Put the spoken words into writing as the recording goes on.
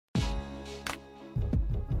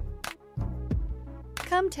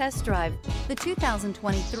Come test drive the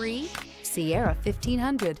 2023 Sierra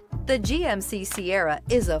 1500. The GMC Sierra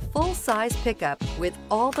is a full-size pickup with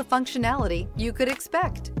all the functionality you could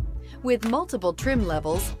expect. With multiple trim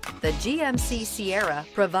levels, the GMC Sierra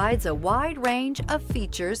provides a wide range of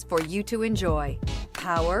features for you to enjoy.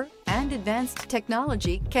 Power and advanced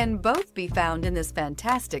technology can both be found in this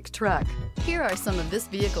fantastic truck. Here are some of this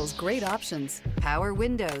vehicle's great options: power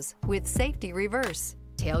windows with safety reverse,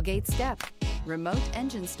 tailgate step, remote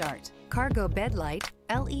engine start, cargo bed light,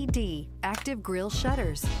 LED, active grille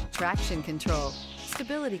shutters, traction control,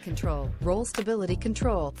 stability control, roll stability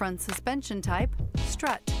control, front suspension type,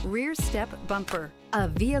 strut, rear step bumper. A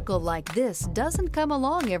vehicle like this doesn't come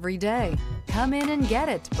along every day. Come in and get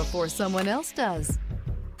it before someone else does.